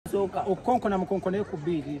So okonkona mukonkona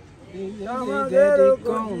ekubiri.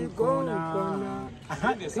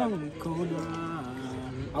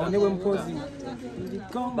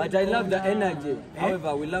 But I love the energy.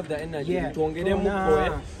 However, we love the energy. Yeah.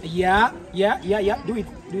 Do it.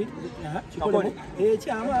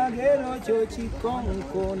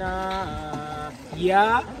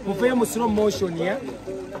 Yeah, move mu slow motion, yeah.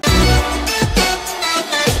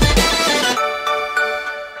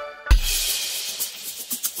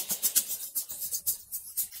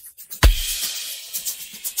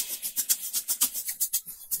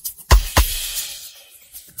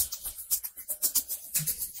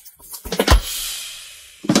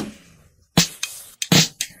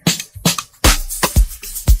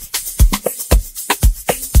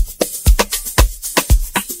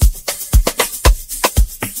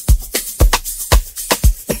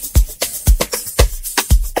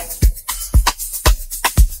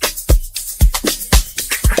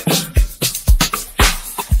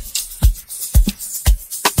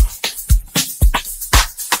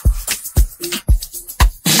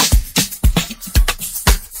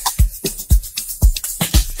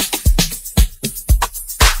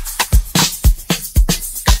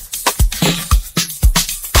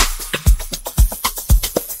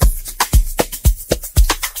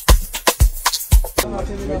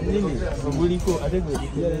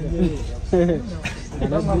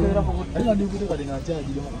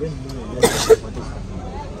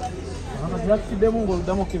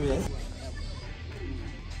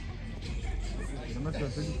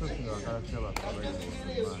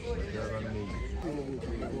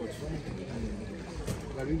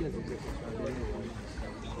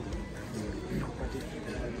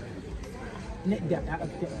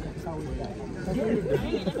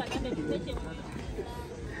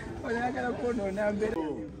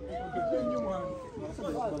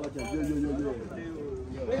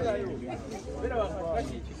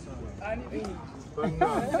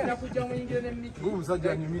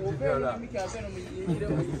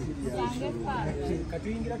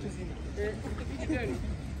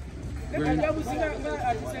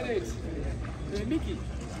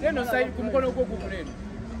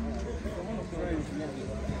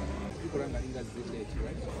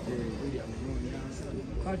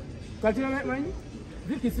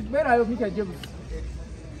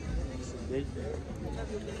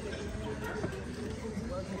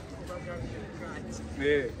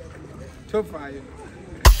 Top 5.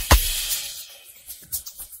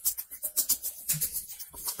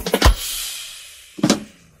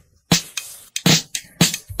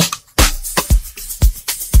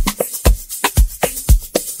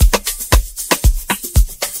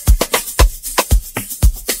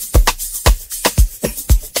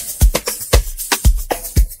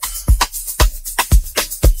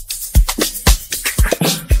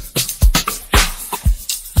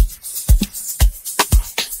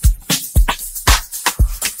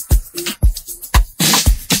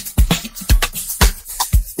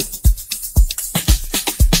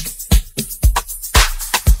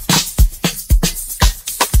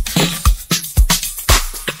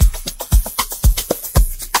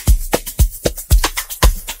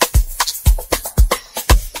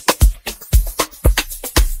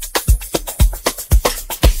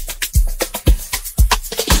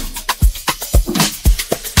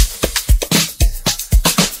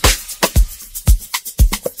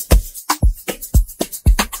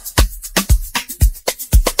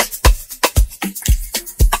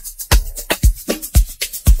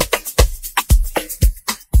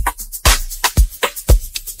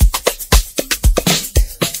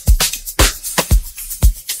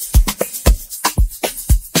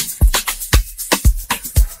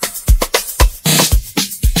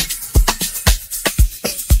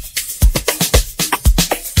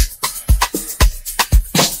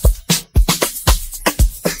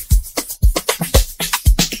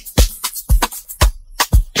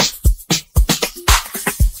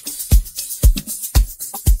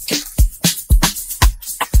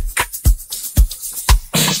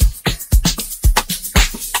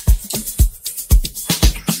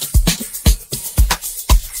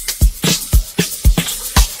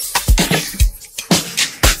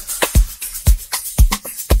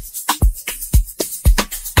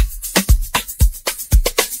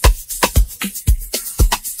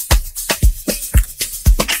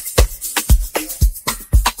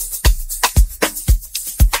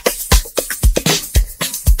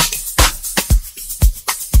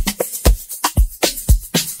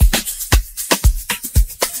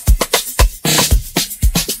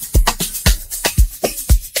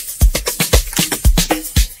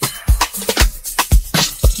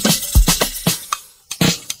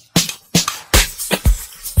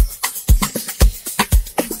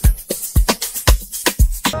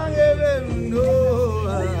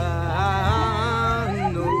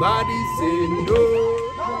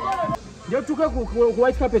 tuke ku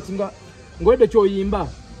white carpet ngode choyimba.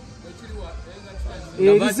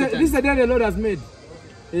 This is the day the Lord has made.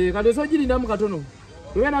 Kado so jiri ndamu katono.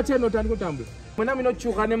 Wewe na teno tandi kutambula. Mwena mino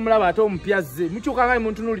chuka ne mulaba ate omupyaze. Muchuka ngai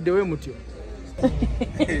muntu nulide we mutyo.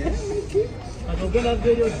 Atogenda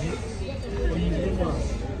video ji. Oyingema.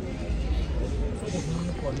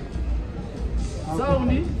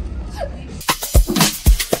 Saundi.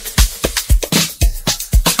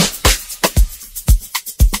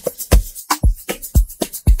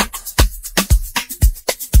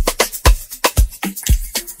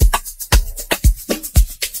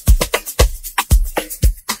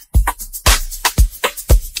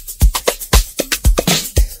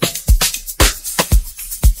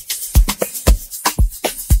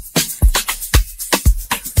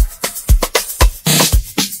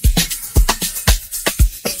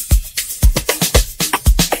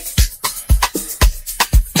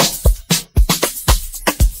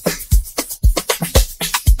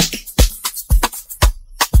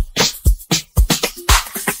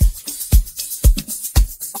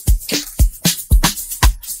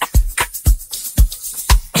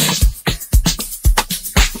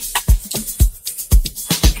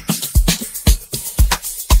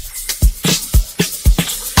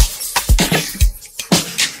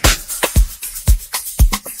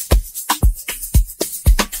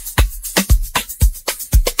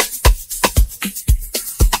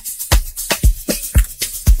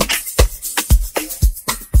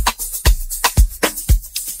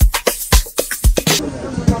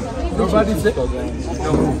 Nobody said no.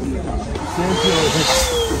 Thank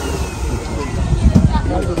you.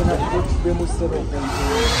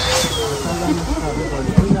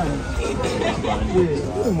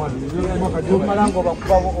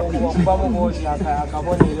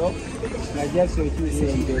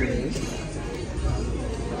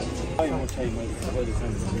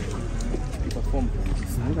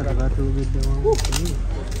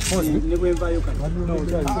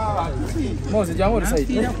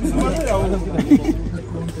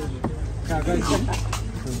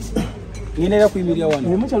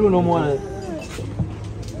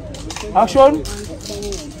 Action.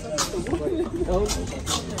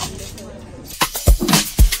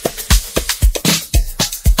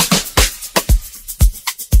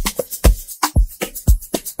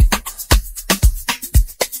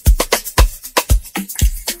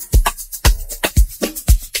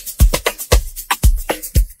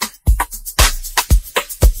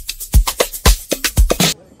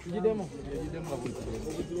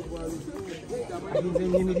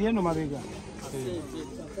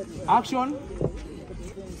 Action.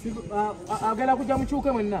 Agala kuja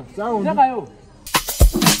mchuke mwenna. Ndaka yo.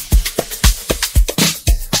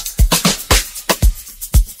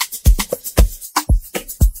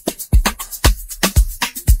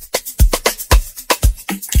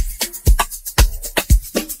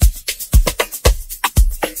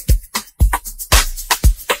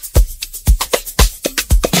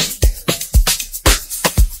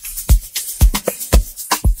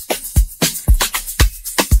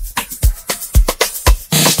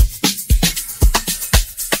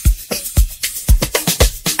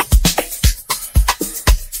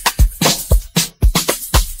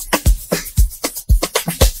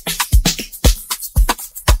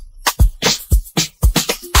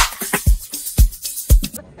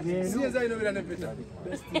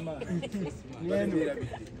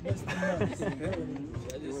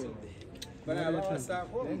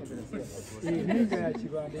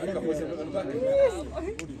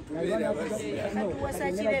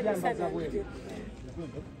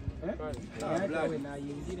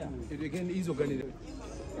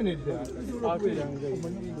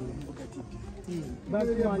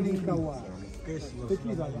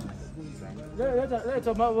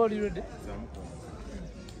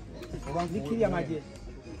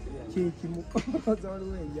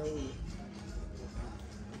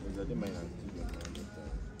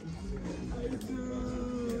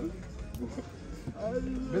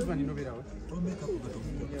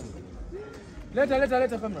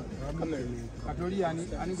 Leta camera. Atoli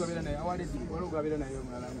ani gwabera naye awale walo gwabera naye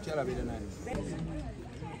omulala mchala bera naye.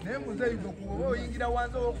 Ne muzeyi dokuwo oyingira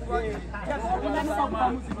wanzo okuba.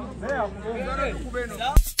 Ne akubeno.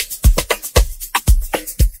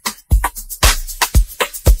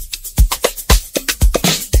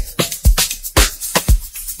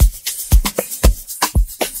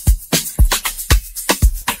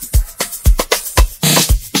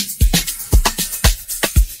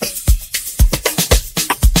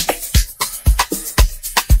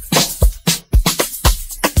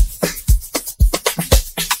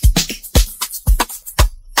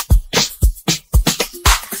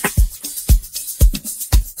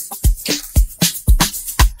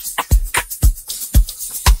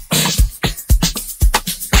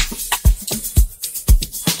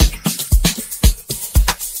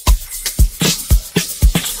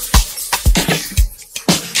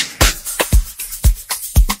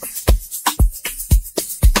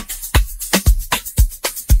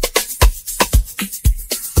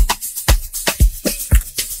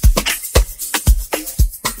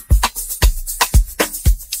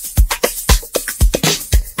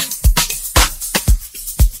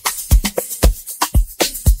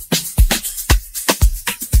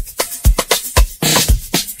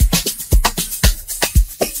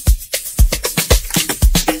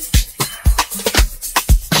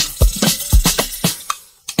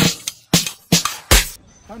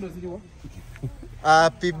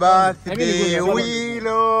 Happy birthday,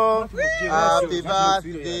 Willow. Happy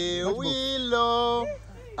birthday, Willow.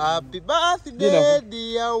 Happy birthday,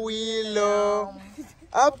 dear Willow.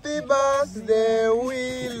 Happy birthday,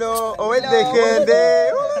 Willow. Oh, it's the candy.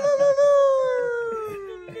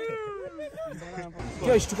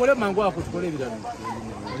 Yes, to call mango up to call it.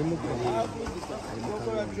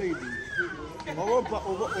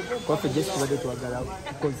 Coffee just to get to a galab.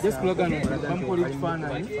 Just plug on one police fan.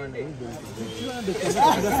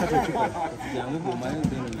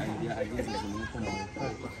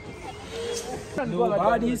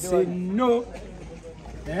 Nobody say no.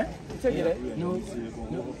 Eh? No.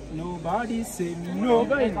 Nobody say no.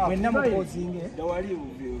 When I'm posing it.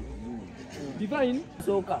 Divine.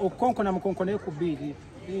 So, Okonko na mkonko ne kubiri.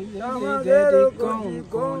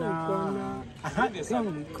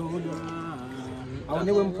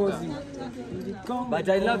 But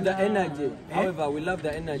I love the energy. However, we love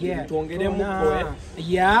the energy. Yeah.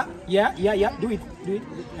 Yeah. Do it.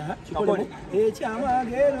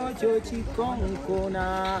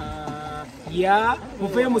 Yeah.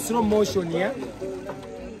 Move slow motion.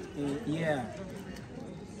 Yeah.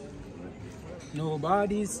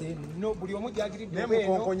 Nobody say no.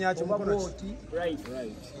 Right.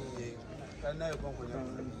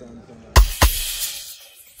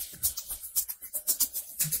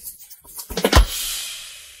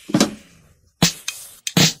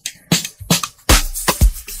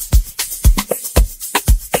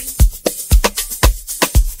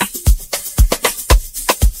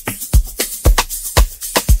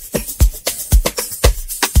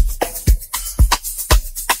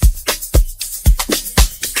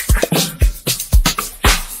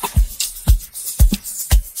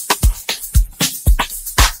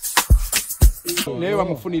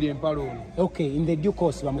 Okay, in the due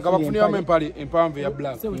course, I'm going to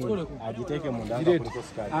black.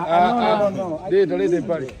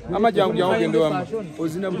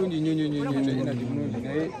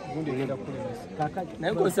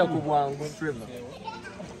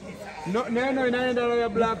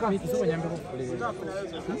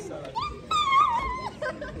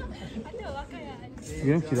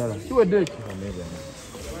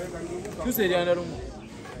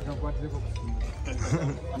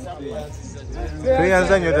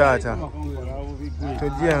 Tuanze nyo data.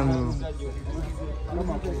 Tujiangu.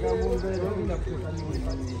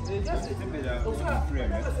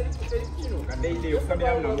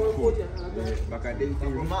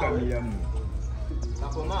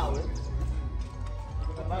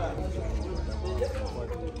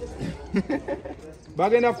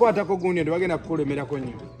 Bagenda kwata ko gundi bagenda kulemera ko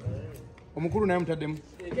nyo. Omukuru naye mutaddemu.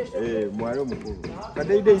 Mwali omukuru.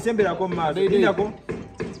 Kadeide isembera ko maaso. Ndako.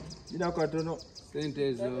 Ndako atono. Sente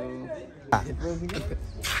ezo.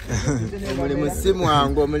 Omuli musimu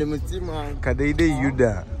wangu. Kadeide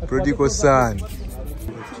Yuda, prodigal son.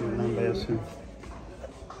 Namba ya simu.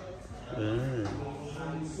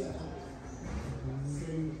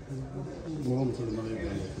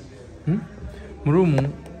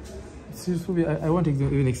 Murumu, I want to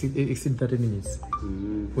even exceed 30 minutes.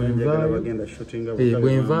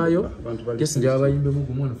 Bwenvayo, just njaba yimbe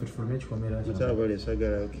mugumona for match kamera. Mtabale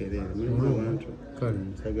sagala okelele. Mulimu abantu. Kale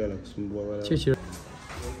sagala kusumbua wala. Cheche.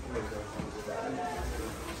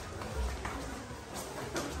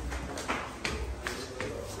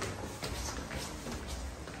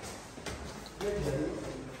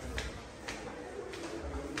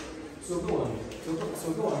 So go on.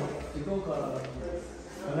 You go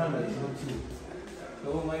another no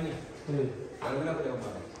money. I'm gonna play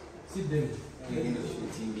one. Sit them.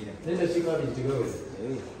 Then the chicken is to go.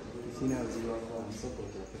 Hey, see now it's your support.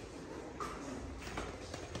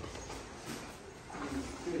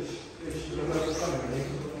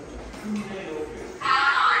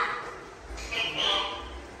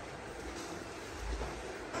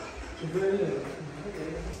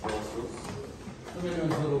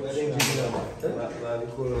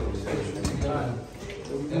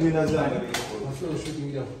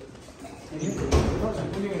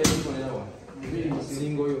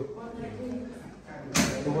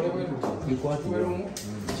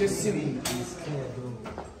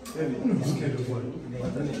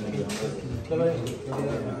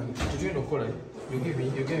 You're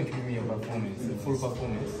giving me a performance, a full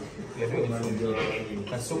performance. You're doing it from me.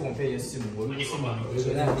 I so compare your sim.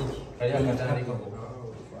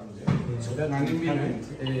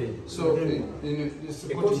 So,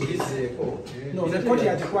 no, the body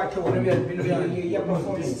at the quarter will be a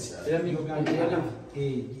performance.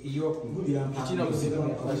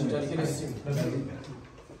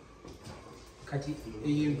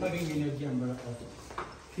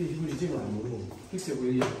 Kiki chiko na mulu. Kise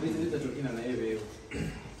kulia. Leta chokina na yeye.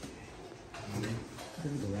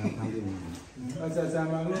 Sasa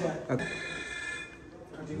mangera.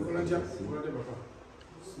 Ati kulanja papa.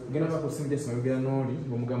 Ngena bako simbe samabira noli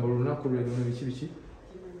ngomugambo Olunaku Lwe Luno biki.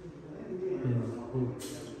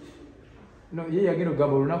 No yeye agenda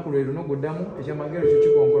kugamba Olunaku Lwe Luno goddamu ekyamagero kyo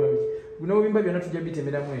kikonkona biki. Guno bimba byonna tujja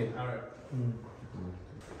bitemeramu e.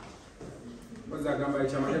 Baza gamba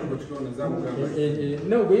ekyamagero ko tukona za mugamba.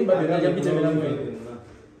 No bimba byonna tujja bitemeramu e.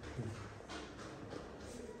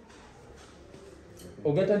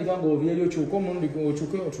 Ogata ndikanga obyeli okyuka omundi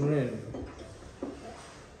okyuke otunene.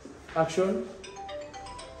 Action.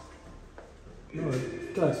 No,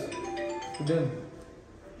 class. To them.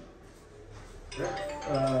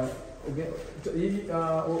 Okay.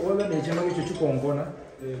 Wala ne chama kicho chikonkona.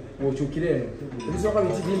 Okyukire eno. Ebisoka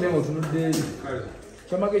bitidimbe otunudde.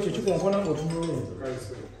 Chama kicho chikonkona otunudde.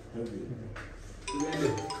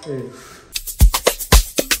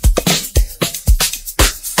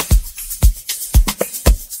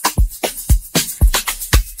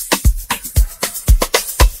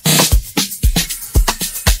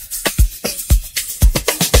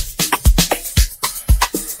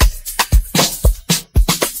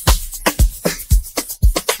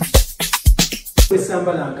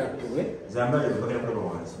 Sambala ngatwe Zambale bakira kwa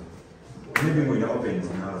wansi. Maybe when you open it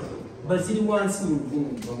now. Basiri wansi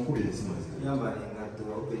mvumbi. Bamukubira simu. Yambale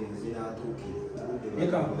ngatwe open zina atuki.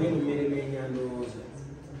 Eka kwenu mere menyando.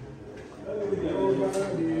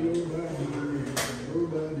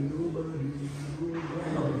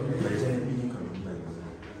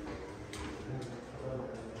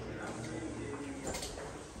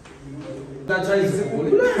 That's why it's a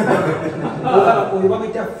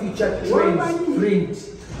future trends print.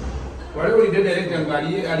 Wale uli director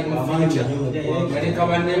ngali ali mu future. Ngali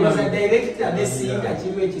kabane Was a director de singa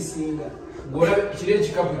chimwe chisinga. gola kire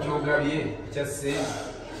chikapu kyogabye kya se.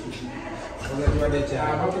 Ola twade cha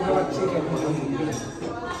Abakuga bacheke ku.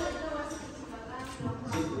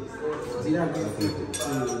 Zira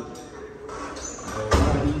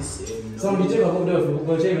Some bitega ko dofu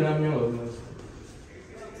ko chebe na myo.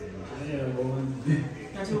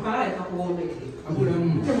 Natukala ikakuombe. Abula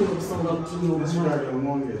mu. Temu kusonga mtinyo.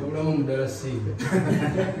 Abula mu darasi.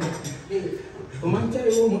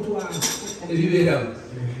 Omanchale wo mutu wa. Ebibera.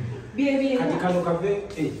 Bie. Kati kano kave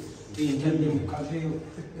ntende mukave.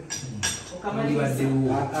 Okamali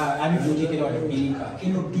baddewo. Ani kujekera wa bilika.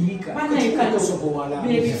 Kino bilika. Bana ikato soko wala.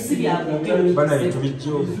 Bie byabo. Bana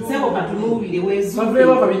itubijjo. Sebo katunubire wezu. Bavule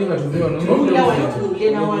bakabiri katuvyo no. Nubira wano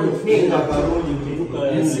na wano nenga.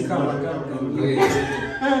 Ensika maganda.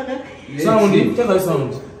 Sound, check out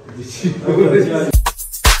sound.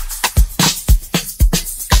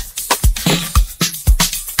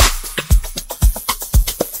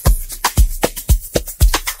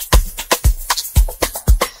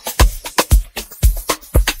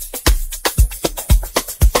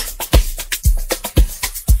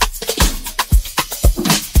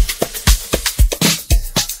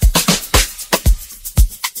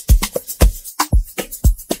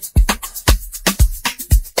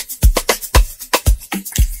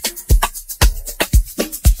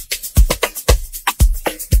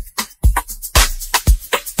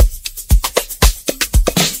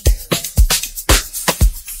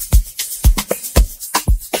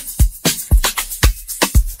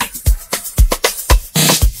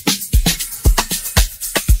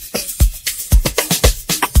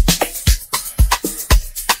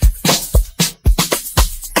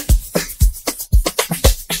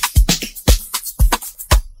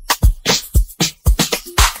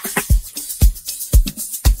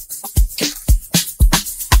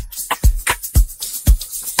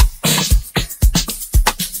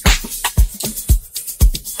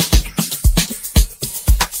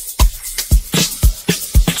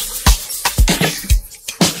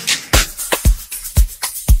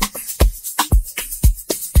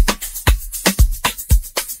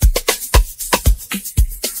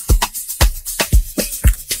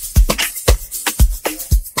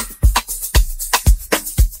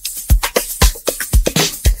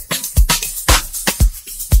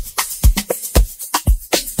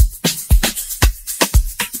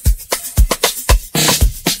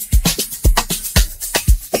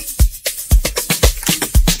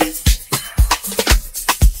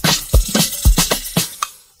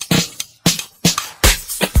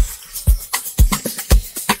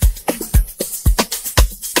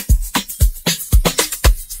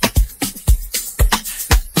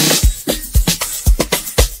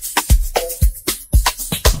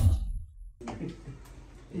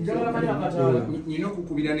 Nino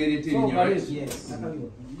kukubira nerete nyo. Yes.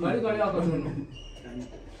 Kali akatono.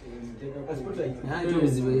 Nanti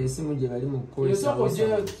obuzibu esimu gye bali mu kukozesa.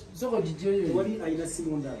 Soko jijeyo. Wali aina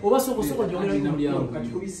simu ndala. Oba soko jongera ku mulyango. Kati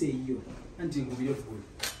kubise iyo. Anti ngubire full.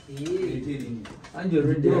 And you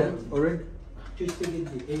already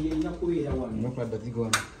Chochitegedde inakubeera wano. Nokwadda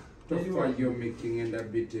zigona. That's why you're making and a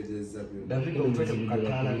bit it is a bit. David omutwe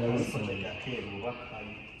kukatala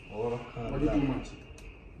What did you want?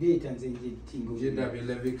 Data nze tingo. JW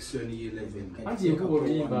Levixone 11. Anti yekuba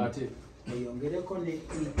oluyimba ate. Eyongereko ne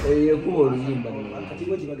yekuba oluyimba. Kati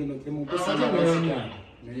bwe kibagenda okutemu mpesa. Yekuba oluyimba.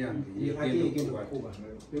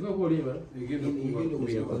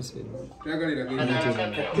 Tagalira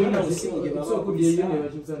Tuna busimu gye baba okudya iyo ne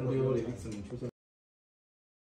bakyusa n'oyo Levixone.